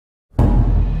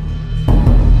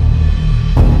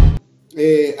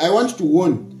I want to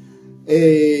warn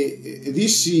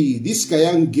this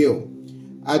young girl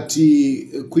at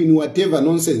Queen whatever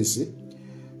nonsense.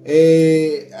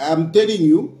 I'm telling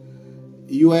you,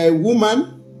 you are a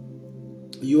woman.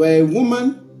 You are a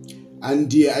woman,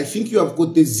 and I think you have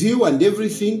got the zeal and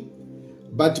everything.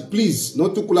 But please,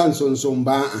 not to kulans on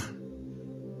somba.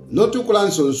 Not to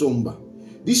kulans on somba.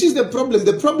 This is the problem.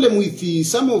 The problem with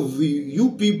some of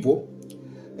you people,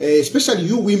 especially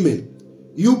you women,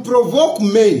 you provoke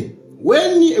men.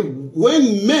 When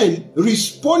men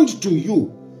respond to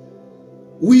you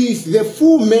with the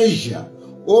full measure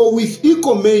or with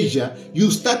equal measure,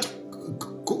 you start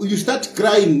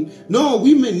crying. No,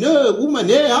 women, no, woman.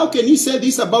 Hey, how can you say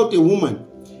this about a woman?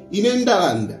 In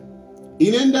Endalanda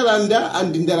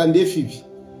and in Darandefivi,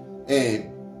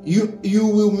 you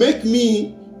will make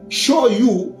me show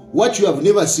you what you have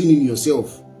never seen in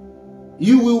yourself.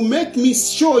 You will make me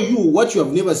show you what you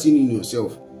have never seen in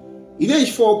yourself.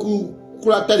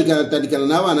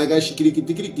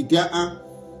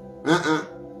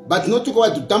 But not to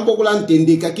go to Tampokulan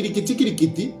Tendeka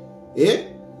Kirikiti, eh?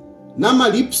 Nama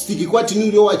lipstick kwa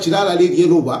tinulio wa chilala legi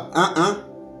roba.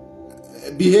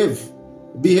 Behave.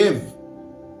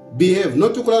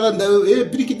 Not to kulala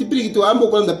pirikiti to ambo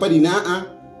kulanda parina.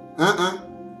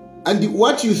 And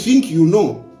what you think you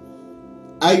know,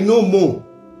 I know more.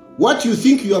 What you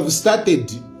think you have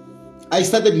started, I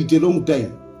started it a long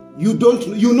time. You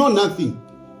know nothing.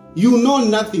 You know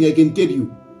nothing, I can tell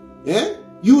you. Eh?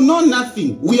 You know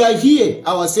nothing. We are here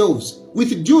ourselves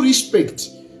with due respect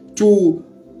to,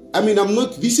 I mean,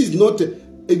 this is not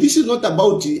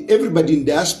about everybody in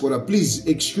diaspora, please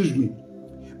excuse me.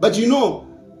 But you know,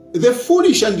 the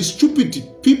foolish and the stupid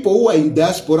people who are in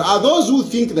diaspora are those who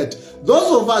think that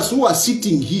those of us who are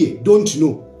sitting here don't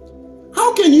know.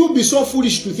 How can you be so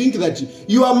foolish to think that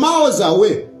you are miles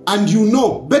away and you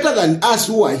know better than us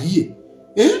who are here?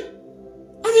 Eh?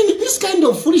 I mean, this kind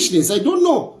of foolishness, I don't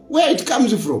know where it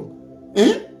comes from.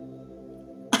 Eh?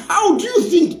 How do you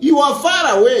think you are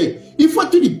far away? If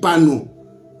what tulipano,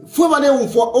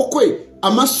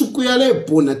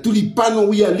 tulipano,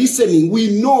 we are listening,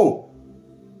 we know.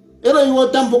 I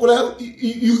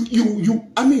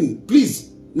mean, please,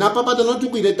 na papa not to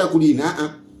kuleta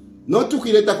kulina, not to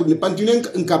kuleta kulina, pantune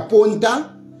nkaponta,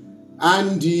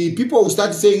 and people will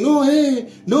start saying, no, hey,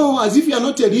 no, as if you are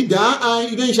not a leader,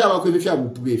 you don't share with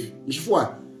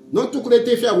not to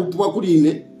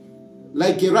kuleta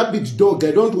like a rabid dog.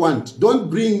 I don't want. Don't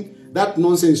bring that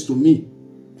nonsense to me.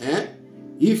 Eh?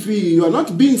 If you are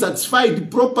not being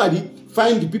satisfied properly,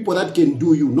 find the people that can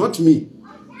do you, not me.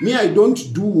 Me, I don't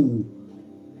do.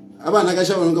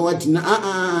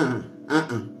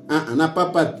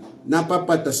 Na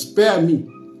papa, spare me.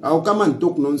 I'll come and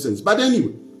talk nonsense. But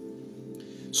anyway,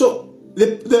 so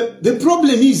the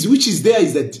problem is, which is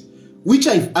that, which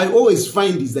I always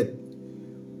find is that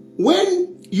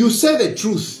when you say the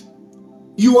truth,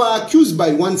 you are accused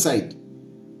by one side.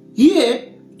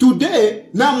 Here, today,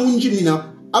 those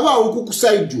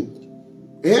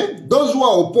who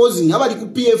are opposing,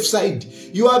 PF side,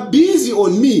 you are busy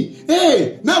on me.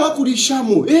 Hey,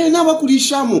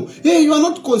 hey, you are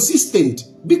not consistent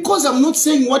because I'm not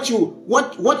saying what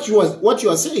you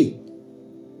are saying.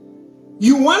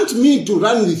 You want me to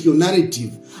run with your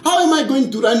narrative. How am I going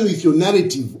to run with your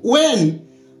narrative when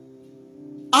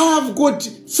I have got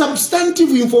substantive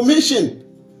information?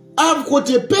 I've got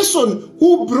a person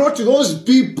who brought those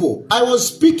people. I was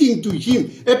speaking to him.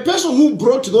 A person who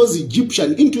brought those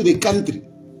Egyptians into the country.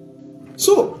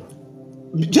 So,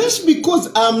 just because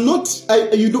I'm not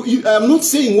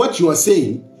saying what you are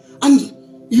saying, and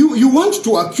you want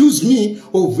to accuse me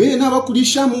of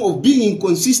being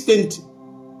inconsistent.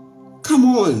 Come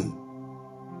on.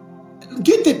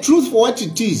 Get the truth for what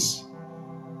it is.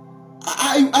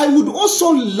 I would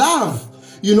also love,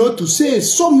 to say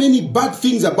so many bad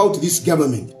things about this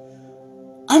government.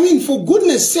 I mean, for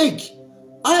goodness sake,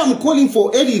 I am calling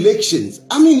for early elections.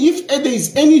 I mean, if there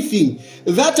is anything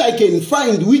that I can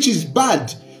find which is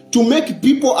bad to make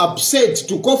people upset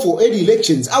to call for early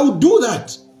elections, I would do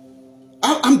that.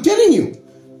 I'm telling you,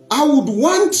 I would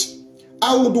want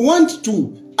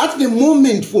to, at the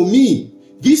moment for me,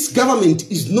 this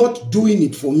government is not doing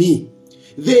it for me.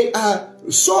 They are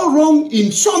so wrong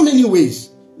in so many ways.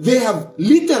 They have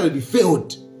literally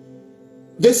failed.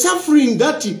 The suffering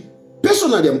that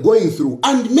personally I'm going through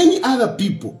and many other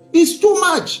people is too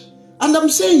much. And I'm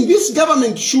saying this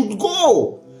government should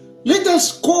go. Let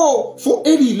us call for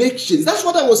early elections. That's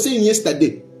what I was saying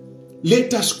yesterday.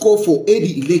 Let us call for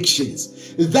early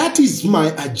elections. That is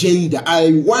my agenda.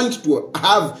 I want to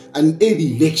have an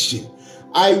early election.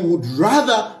 I would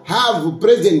rather have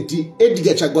President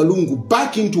Edgar Chagwalungu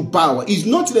back into power. Is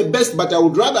not the best, but I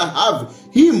would rather have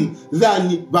him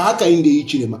than Hakainde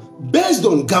Hichilema, based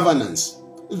on governance.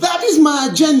 That is my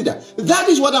agenda. That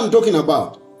is what I'm talking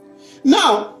about.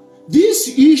 Now, this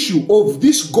issue of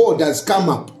this God has come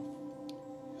up.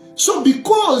 So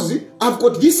because I've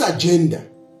got this agenda,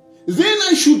 then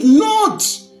I should not,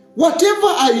 whatever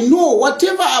I know,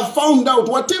 whatever I've found out,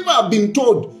 whatever I've been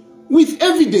told, with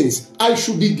evidence, I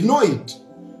should ignore it.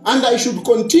 And I should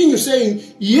continue saying,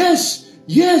 yes,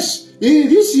 this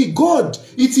is God.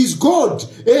 It is God.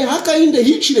 Hakainde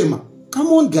Hichilema. Come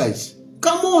on, guys.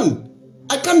 Come on.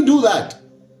 I can't do that.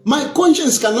 My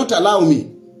conscience cannot allow me.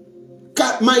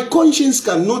 My conscience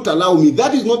cannot allow me.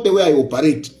 That is not the way I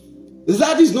operate.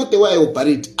 That is not the way I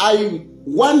operate. I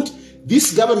want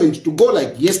this government to go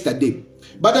like yesterday.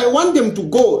 But I want them to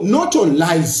go not on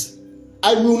lies.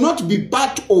 I will not be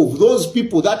part of those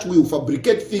people that will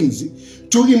fabricate things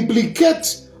to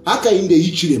implicate Hakainde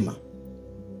Hichilema.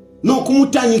 No,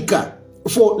 kumutanika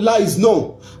for lies,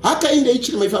 no. Hakainde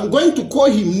Hichilema, if I'm going to call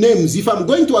him names, if I'm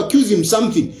going to accuse him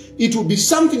something, it will be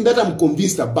something that I'm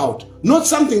convinced about, not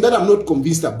something that I'm not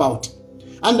convinced about.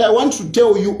 And I want to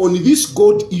tell you on this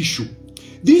God issue.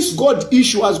 This God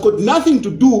issue has got nothing to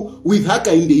do with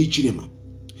Hakainde Hichilema.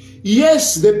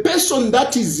 Yes, the person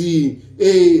that is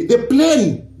the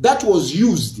plane that was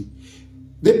used,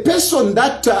 the person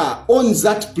that owns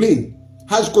that plane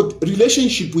has got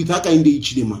relationship with Hakainde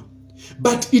Hichilema.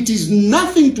 But it is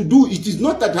nothing to do, it is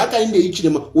not that Hakainde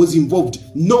Hichilema was involved.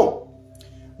 No.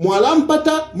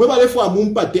 Mwalampata, mwebalefu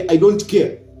amumpate, I don't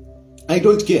care. I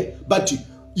don't care. But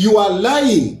you are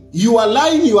lying. You are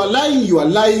lying, you are lying, you are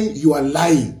lying, you are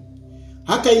lying.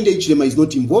 Hakainde Hichilema is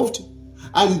not involved.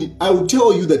 And I will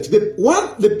tell you that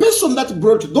the person that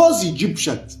brought those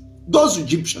Egyptians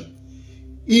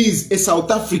is a South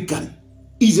African.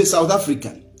 Is a South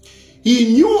African.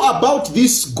 He knew about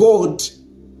this God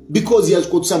because he has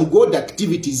got some God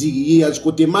activities. He has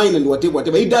got a mine and whatever.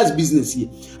 He does business here.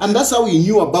 And that's how he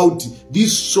knew about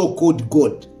this so-called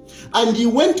God. And he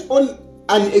went on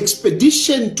an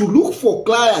expedition to look for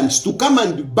clients to come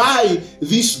and buy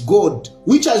this God,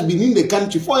 which has been in the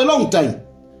country for a long time.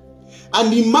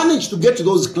 And he managed to get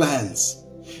those clients.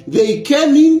 They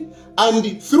came in,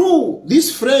 and through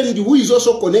this friend who is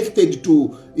also connected to,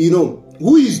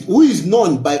 who is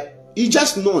known by, he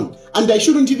just known. And I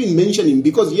shouldn't even mention him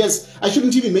because, yes, I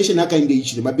shouldn't even mention Hakainde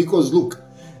Hichilema because, look,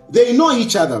 they know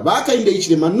each other. But Hakainde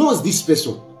Hichilema knows this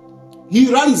person.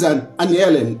 He runs an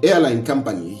airline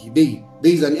company. There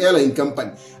is an airline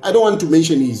company. I don't want to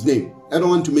mention his name.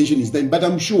 But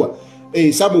I'm sure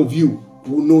some of you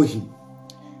will know him.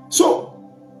 So,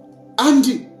 and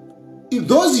if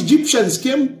those Egyptians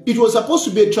came, it was supposed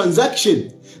to be a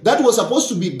transaction that was supposed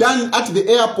to be done at the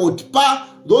airport.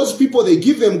 Those people, they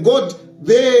give them God,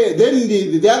 then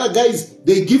the other guys,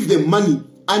 they give them money,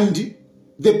 and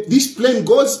this plane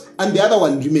goes and the other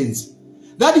one remains.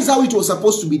 That is how it was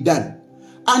supposed to be done.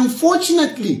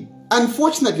 Unfortunately,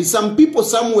 some people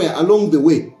somewhere along the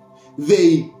way,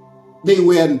 they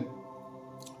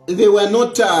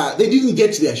didn't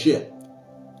get their share.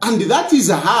 And that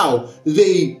is how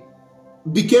they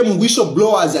became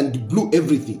whistleblowers and blew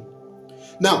everything.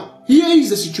 Now, here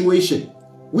is the situation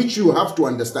which you have to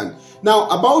understand. Now,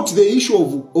 about the issue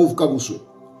of Kabusu,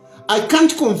 I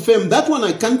can't confirm, that one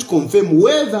I can't confirm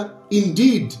whether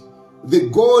indeed the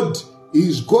God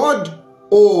is God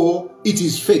or it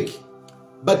is fake.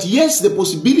 But yes, the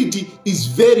possibility is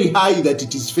very high that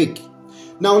it is fake.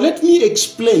 Now let me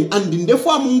explain, and in the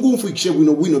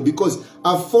because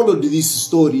I've followed this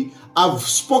story. I've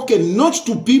spoken not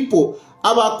to people,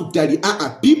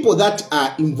 people that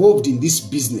are involved in this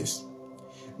business.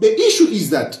 The issue is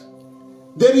that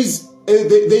there is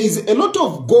a lot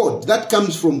of gold that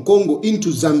comes from Congo into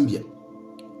Zambia.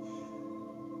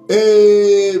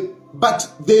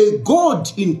 But the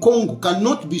gold in Congo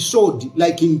cannot be sold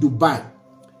like in Dubai.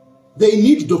 They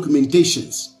need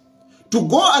documentations. To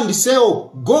go and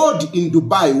sell gold in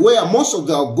Dubai, where most of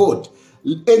the gold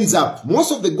ends up,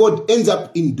 most of the gold ends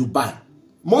up in Dubai.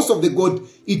 Most of the gold,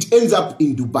 it ends up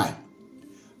in Dubai.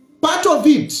 Part of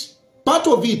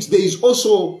it, there is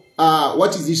also,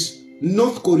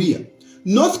 North Korea.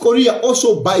 North Korea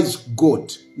also buys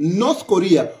gold. North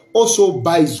Korea also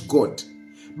buys gold.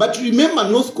 But remember,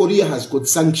 North Korea has got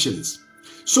sanctions.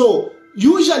 So,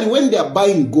 usually when they are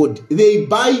buying gold, they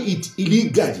buy it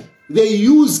illegally. They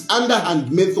use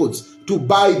underhand methods to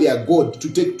buy their gold to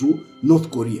take to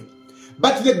North Korea.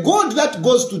 But the gold that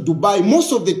goes to Dubai,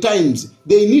 most of the times,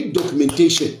 they need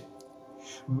documentation.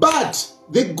 But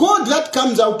the gold that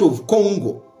comes out of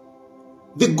Congo,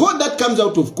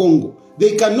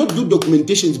 they cannot do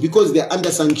documentations because they're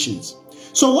under sanctions.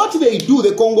 So what they do,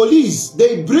 the Congolese,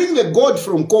 they bring the gold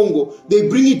from Congo, they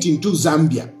bring it into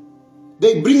Zambia.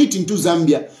 They bring it into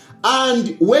Zambia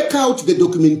and work out the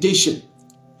documentation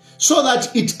so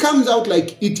that it comes out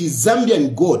like it is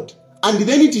Zambian gold, and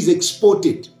then it is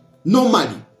exported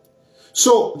normally.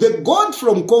 So the gold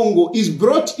from Congo is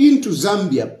brought into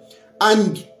Zambia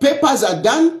and papers are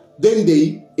done, then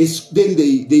they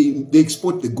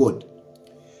export the gold.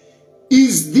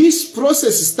 Is this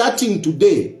process starting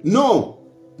today? No.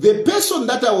 The person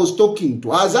that I was talking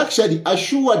to has actually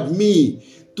assured me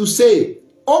to say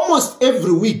almost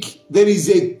every week there is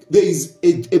a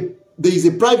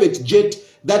private jet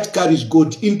that carries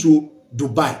gold into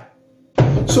Dubai.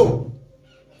 So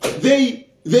they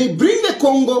bring the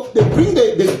Congo, they bring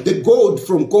the gold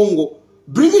from Congo,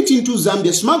 bring it into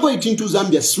Zambia, smuggle it into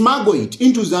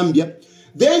Zambia,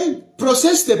 then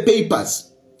process the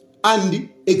papers and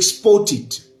export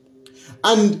it.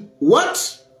 And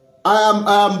what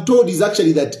I am told is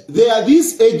actually that there are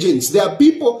these agents, there are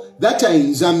people that are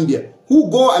in Zambia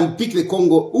who go and pick the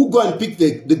Congo, who go and pick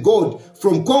the gold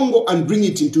from Congo and bring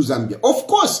it into Zambia. Of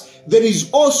course, there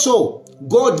is also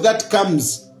gold that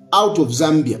comes out of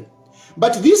Zambia.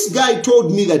 But this guy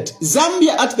told me that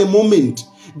Zambia at the moment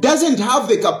doesn't have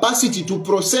the capacity to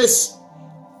process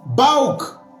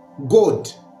bulk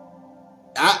gold.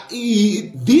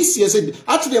 He said,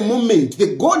 at the moment,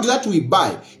 the gold that we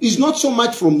buy is not so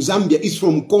much from Zambia, it's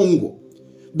from Congo.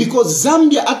 Because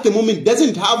Zambia at the moment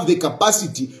doesn't have the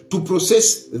capacity to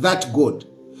process that gold.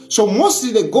 So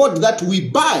mostly the gold that we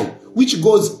buy, which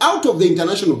goes out of the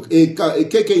international,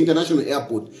 KK International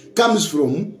Airport, comes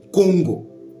from Congo.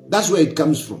 That's where it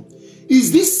comes from.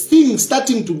 Is this thing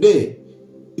starting today?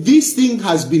 This thing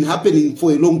has been happening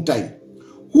for a long time.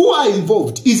 Who are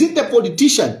involved? Is it the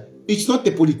politician? It's not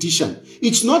the politician.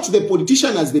 It's not the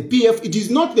politician as the PF. It is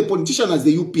not the politician as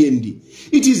the UPND.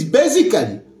 It is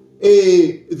basically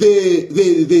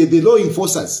the law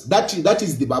enforcers. That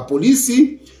is the police,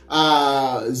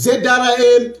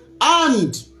 ZRM,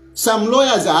 and some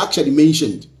lawyers are actually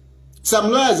mentioned. Some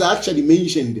lawyers are actually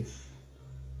mentioned.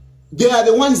 They are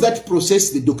the ones that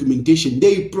process the documentation.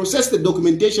 They process the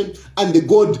documentation and the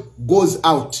gold goes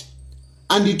out.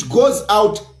 And it goes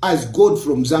out as gold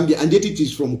from Zambia, and yet it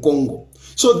is from Congo.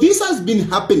 So this has been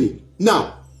happening.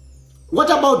 Now, what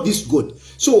about this gold?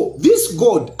 So this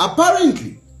gold,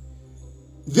 apparently,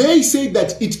 they say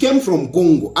that it came from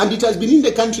Congo, and it has been in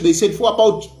the country, they said, for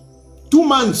about 2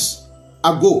 months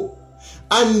ago.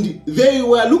 And they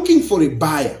were looking for a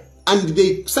buyer, and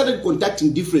they started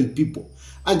contacting different people.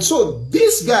 And so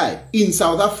this guy in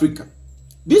South Africa,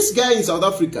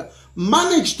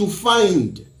 managed to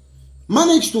find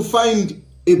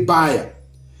a buyer.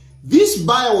 This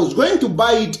buyer was going to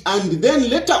buy it, and then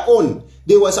later on,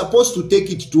 they were supposed to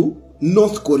take it to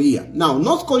North Korea. Now,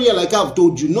 North Korea, like I've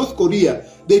told you, North Korea,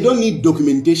 they don't need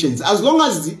documentations. As long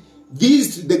as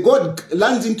the gold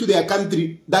lands into their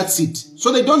country, that's it.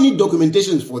 So they don't need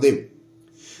documentations for them.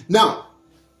 Now,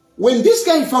 when this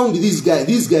guy found this guy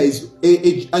is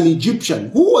an Egyptian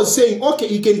who was saying, okay,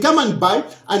 he can come and buy,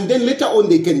 and then later on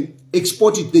they can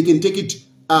export it, they can take it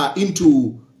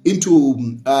into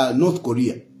North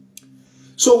Korea.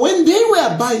 So when they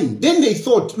were buying, then they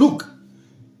thought, look,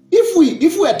 if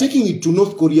we are taking it to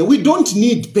North Korea, we don't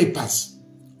need papers.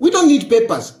 We don't need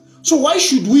papers. So why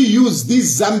should we use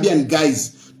these Zambian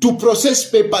guys to process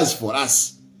papers for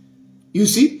us? You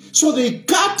see? So they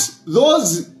cut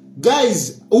those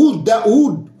guys who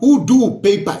do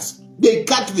papers. They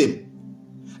cut them.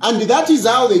 And that is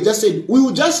how they just said, we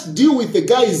will just deal with the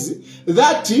guys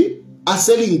that are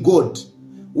selling gold.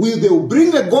 They will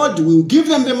bring the gold, we will give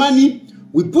them the money,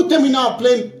 we put them in our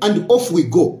plane, and off we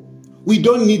go. We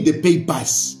don't need the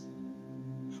papers.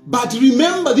 But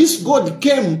remember, this gold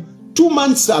came 2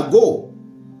 months ago.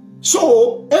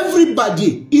 So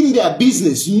everybody in their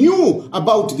business knew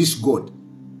about this gold.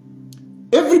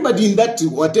 Everybody in that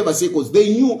whatever circles,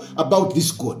 they knew about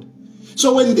this gold.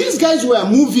 So when these guys were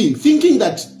moving, thinking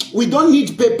that we don't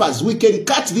need papers, we can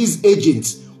cut these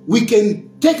agents, we can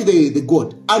take the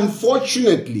gold.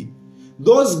 Unfortunately,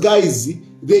 those guys,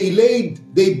 they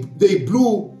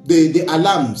blew the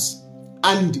alarms,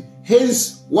 and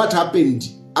hence what happened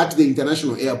at the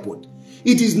international airport.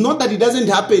 It is not that it doesn't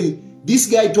happen. This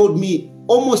guy told me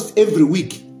almost every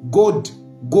week gold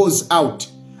goes out.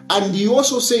 And he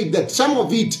also said that some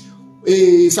of it,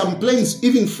 some planes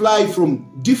even fly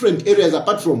from different areas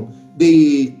apart from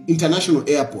the international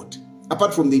airport.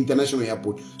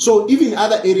 So even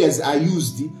other areas are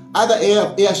used, other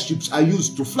airships are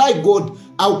used to fly gold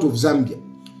out of Zambia.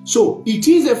 So it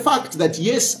is a fact that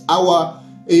yes, our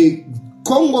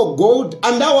Congo gold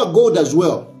and our gold as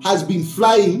well has been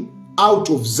flying out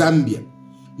of Zambia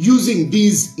using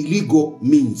these illegal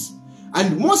means.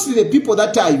 And mostly the people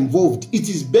that are involved, it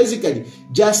is basically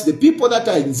just the people that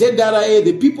are in ZRA,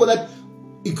 the people that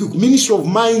Ministry of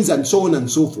Mines and so on and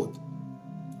so forth.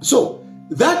 So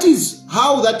that is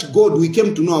how that gold we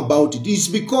came to know about it. It's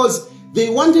because they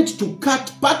wanted to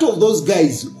cut part of those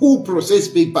guys who process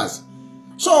papers.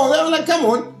 So they were like, come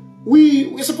on,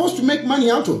 we're supposed to make money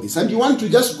out of this, and you want to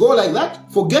just go like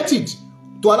that? Forget it.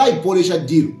 To allow Polish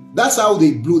deal. That's how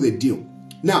they blew the deal.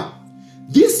 Now,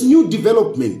 this new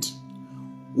development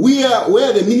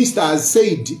where the minister has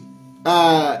said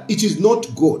it is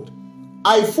not good.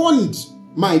 I phoned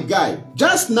my guy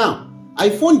just now.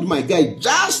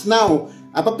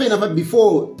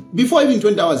 Before even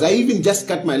 20 hours, I even just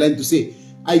cut my line to say,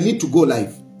 I need to go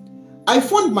live. I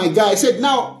phoned my guy. I said,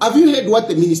 now, have you heard what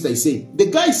the minister is saying? The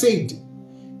guy said,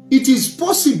 it is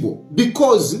possible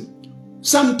because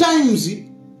sometimes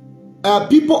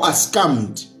people are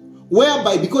scammed,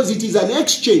 whereby because it is an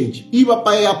exchange, EEP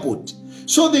Airport.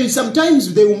 So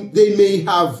sometimes they may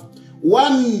have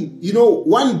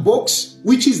one box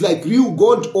which is like real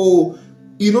gold, or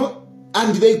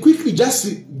and they quickly just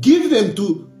give them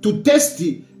to test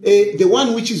the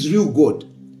one which is real gold.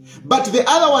 But the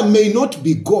other one may not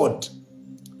be gold.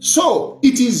 So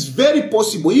it is very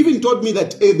possible. He even told me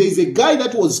that there's a guy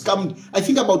that was scammed, I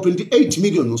think about 28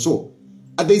 million or so.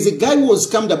 There's a guy who was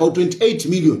scammed about 28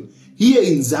 million here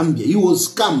in Zambia. He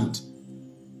was scammed.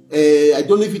 I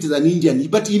don't know if it is an Indian,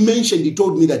 but he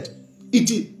told me that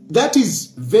that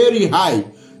is very high,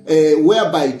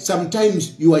 whereby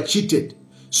sometimes you are cheated.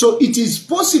 So it is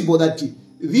possible that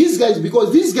these guys,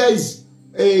 because these guys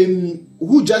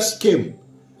who just came,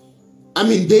 I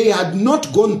mean, they had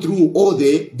not gone through all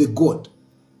the gold.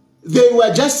 They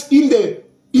were just they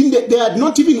had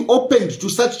not even opened to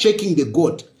start checking the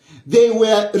gold. They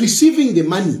were receiving the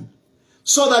money,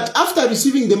 so that after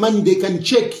receiving the money, they can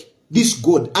check this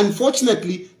gold.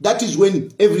 Unfortunately, that is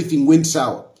when everything went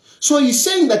sour. So he's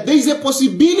saying that there is a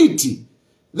possibility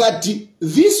that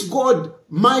this gold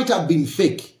might have been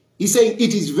fake. He's saying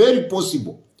it is very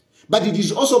possible, but it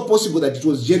is also possible that it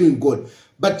was genuine gold.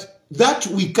 But that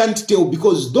we can't tell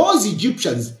because those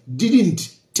Egyptians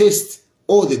didn't test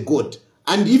all the gold.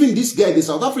 And even this guy, the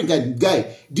South African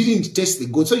guy, didn't test the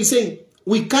gold. So he's saying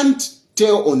we can't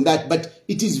tell on that, but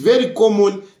it is very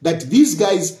common that these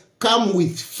guys come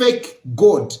with fake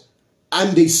gold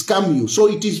and they scam you. So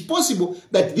it is possible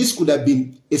that this could have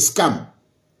been a scam.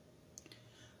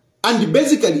 And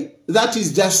basically, that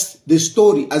is just the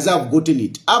story as I've gotten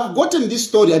it. I've gotten this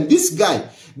story, and this guy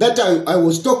that I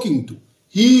was talking to,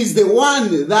 he is the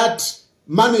one that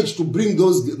managed to bring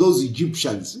those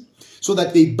Egyptians so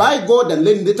that they buy gold, and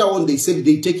then later on they said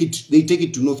they take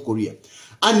it to North Korea.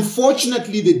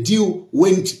 Unfortunately, the deal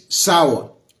went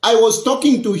sour. I was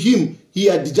talking to him. He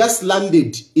had just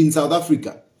landed in South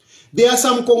Africa. There are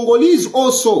some Congolese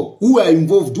also who are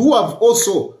involved, who have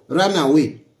also run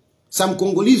away. Some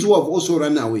Congolese who have also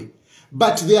run away.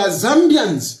 But there are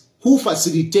Zambians who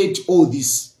facilitate all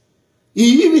this.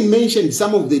 He even mentioned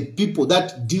some of the people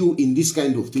that deal in this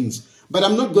kind of things. But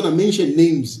I'm not going to mention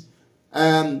names,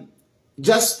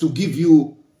 just to give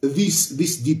you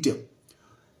this detail.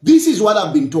 This is what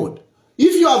I've been told.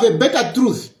 If you have a better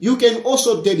truth, you can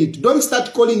also tell it. Don't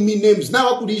start calling me names. Na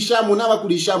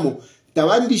wakulishamo.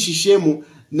 Tawandi shishemo.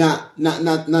 Na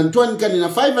Antoine Kane na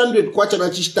 500 kwacha na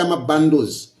chishitama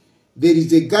bandos. There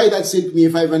is a guy that sent me a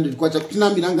 500 kwacha.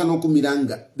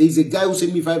 There is a guy who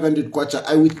sent me 500 kwacha.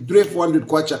 I withdrew 400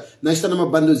 kwacha. Na chishitama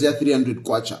bandos ya 300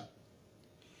 kwacha.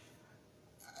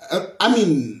 I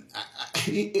mean,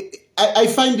 I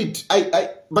find it,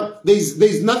 but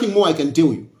there's nothing more I can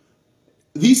tell you.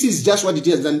 This is just what it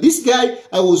is. And this guy,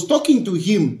 I was talking to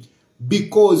him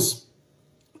because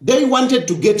they wanted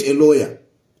to get a lawyer.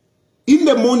 In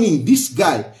the morning, this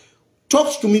guy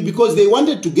talked to me because they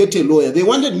wanted to get a lawyer. They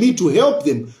wanted me to help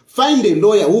them find a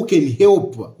lawyer who can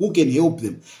help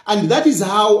them. And that is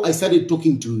how I started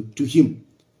talking to him.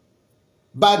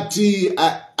 But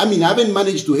I mean, I haven't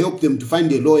managed to help them to find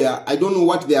a lawyer. I don't know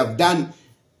what they have done.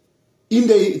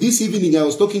 This evening, I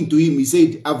was talking to him. He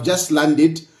said, I've just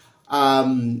landed,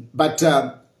 but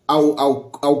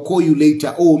I'll call you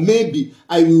later. Or maybe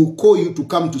I will call you to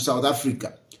come to South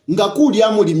Africa. South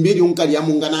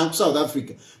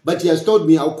Africa. But he has told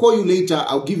me, I'll call you later.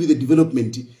 I'll give you the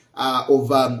development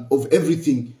of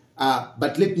everything.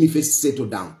 But let me first settle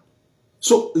down.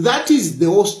 So that is the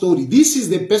whole story. This is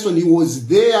the person who was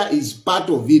there, is part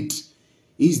of it.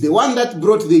 He's the one that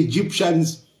brought the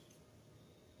Egyptians.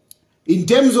 In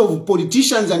terms of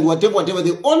politicians and whatever,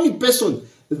 the only person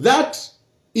that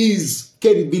is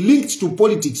can be linked to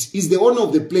politics is the owner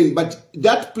of the plane, but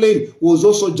that plane was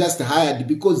also just hired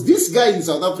because this guy in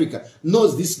South Africa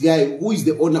knows this guy who is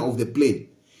the owner of the plane.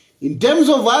 In terms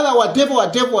of other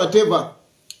whatever,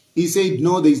 he said,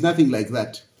 no, there is nothing like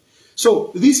that.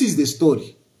 So this is the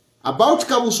story. About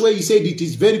Kabuswe, he said it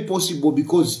is very possible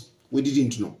because we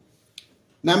didn't know.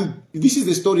 Now, this is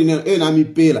the story now.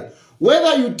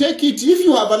 Whether you take it, if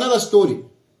you have another story,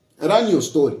 run your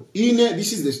story.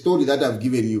 This is the story that I've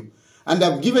given you. And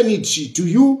I've given it to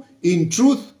you in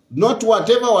truth, not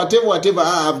whatever.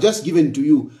 I've just given to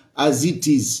you as it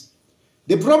is.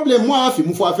 The problem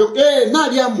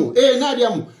nadiamu.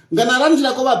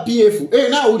 Nganaranjira koba PF,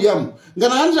 na uliamu.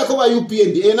 Nganaranjira koba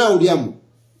UPND, na uliamu.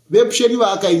 Bepsheni wa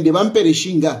Hakainde bampere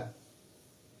shinga.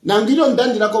 Nangiro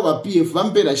ndandira koba PF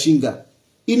bampera shinga.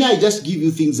 I just give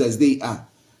you things as they are.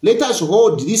 Let us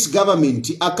hold this government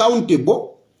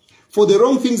accountable for the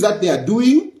wrong things that they are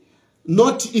doing.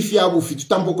 Not if you have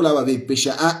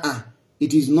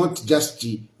it is not just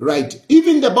right.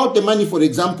 Even about the money, for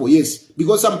example, yes.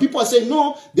 Because some people are saying,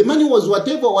 no, the money was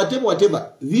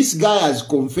whatever. This guy has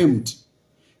confirmed.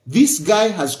 This guy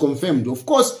has confirmed. Of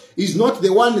course, he's not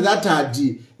the one that had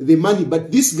the money,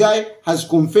 but this guy has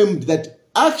confirmed that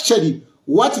actually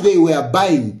what they were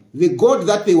buying, the gold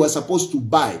that they were supposed to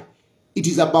buy, it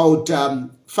is about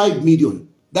 5 million.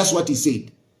 That's what he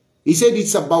said. He said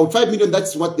it's about 5 million.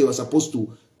 That's what they were supposed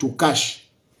to cash.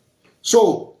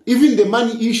 So even the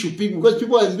money issue, because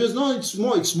people are no,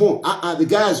 it's more. The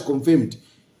guy has confirmed.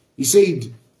 He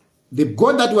said the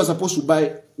gold that we were supposed to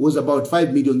buy was about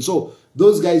 5 million. So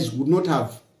those guys would not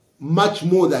have much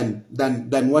more than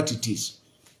what it is.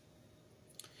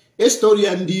 A story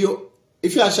and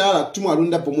if you are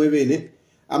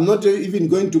I'm not even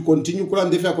going to continue.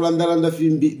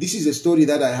 This is a story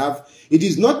that I have. It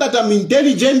is not that I'm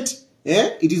intelligent.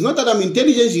 It is not that I'm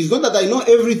intelligent. It's not that I know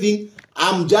everything.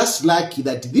 I'm just lucky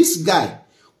that this guy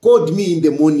called me in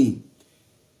the morning.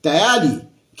 Tayali,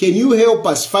 can you help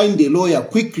us find a lawyer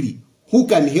quickly who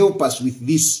can help us with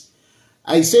this?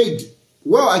 I said,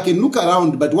 well, I can look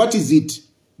around, but what is it?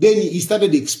 Then he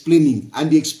started explaining,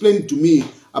 and he explained to me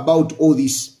about all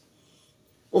this.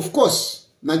 Of course,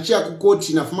 nachia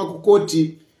kukoti, nafuma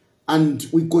kukoti, and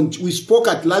we spoke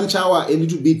at lunch hour a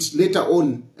little bit later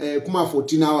on,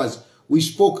 14 hours. We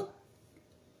spoke.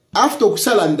 After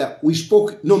Kusalanda, we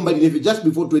spoke just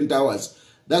before 20 hours.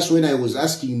 That's when I was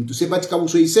asking him to say, but so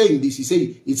he's saying this. He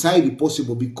said it's highly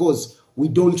possible because we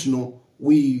don't know.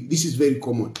 This is very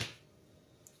common.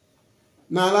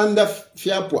 Na landa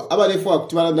fiapo, abalefo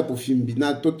akutubalanda po fimbi,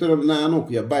 na totoro na ano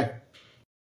kuya bye.